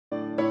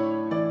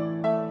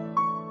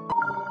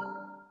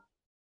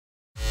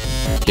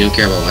You don't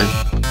care about what?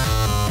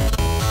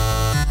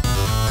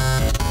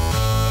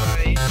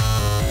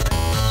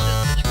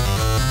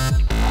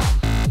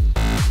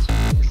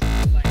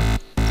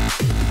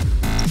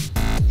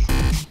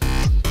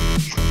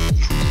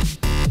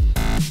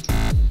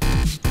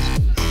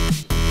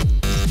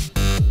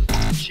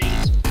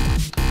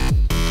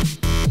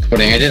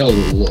 I did a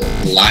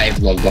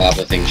live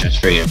lava thing just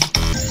for you.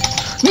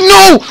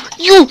 No!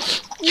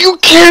 You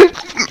can't!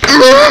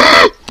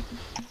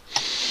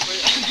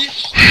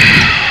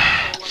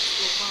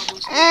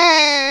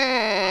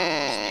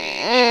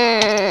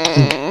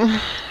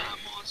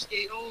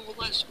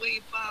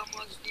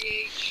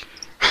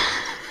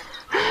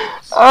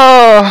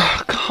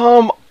 Oh,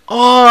 come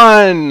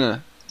on!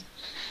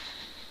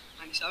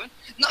 97?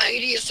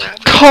 97!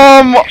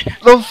 Come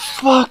the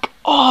fuck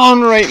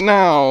on right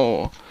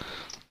now!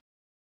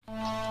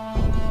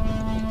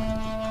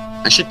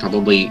 I should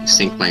probably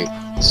sync my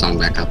song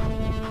back up.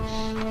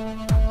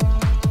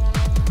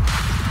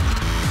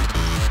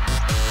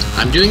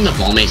 I'm doing the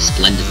ball maze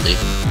splendidly.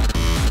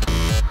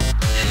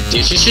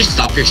 Dude, you should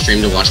stop your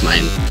stream to watch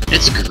mine.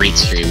 It's a great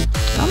stream.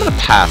 I'm gonna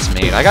pass,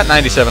 mate. I got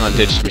 97 on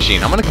Ditch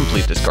Machine. I'm gonna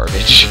complete this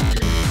garbage.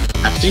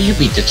 After you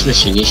beat Ditch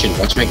Machine, you should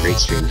watch my great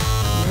stream.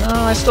 No,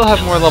 I still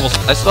have more levels.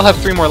 I still have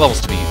 3 more levels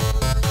to beat.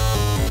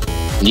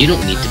 You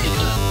don't need to beat them.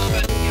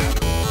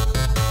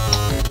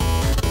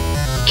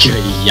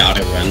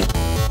 Yada run.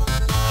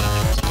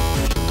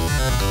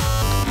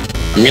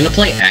 I'm gonna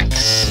play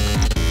X.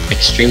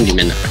 Extreme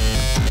Demon.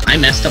 I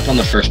messed up on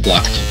the first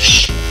block.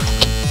 Shh.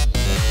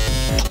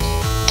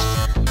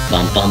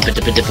 Bum bum ba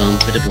da ba da bum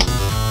ba da bum.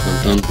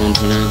 Bum bum bum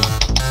ba da.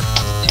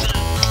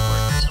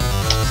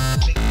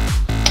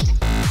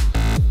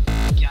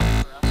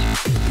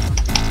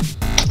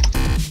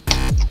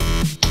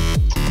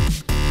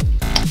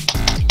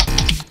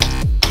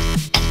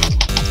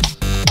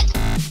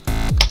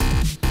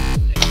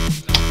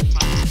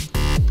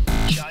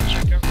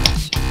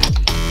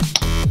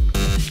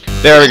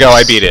 There we go,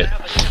 I beat it.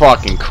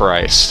 Fucking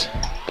Christ.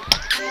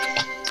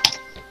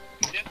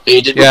 You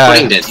did what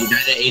Quang did. You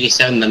died at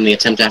 87, then the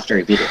attempt after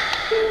he beat it.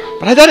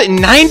 But I died at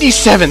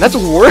 97, that's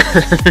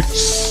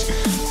worse!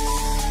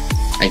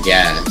 I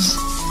guess.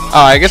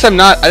 Oh, I guess I'm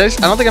not, I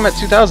don't think I'm at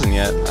 2,000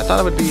 yet. I thought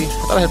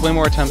I had way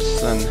more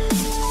attempts than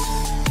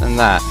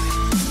that.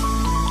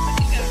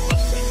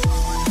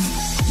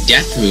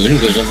 Death Moon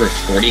goes over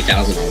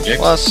 40,000 objects?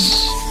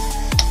 Plus...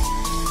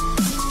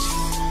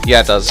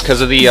 Yeah, it does,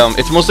 because of the,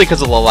 it's mostly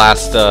because of the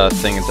last,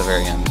 thing at the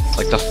very end.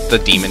 Like, the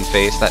demon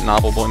face that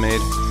Novel Boy made.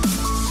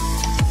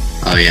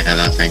 Oh yeah,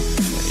 that thing.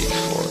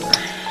 84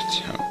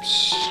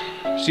 attempts.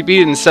 So you beat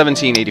it in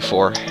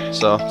 1784,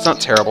 so it's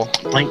not terrible.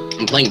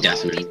 I'm playing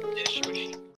Death Moon.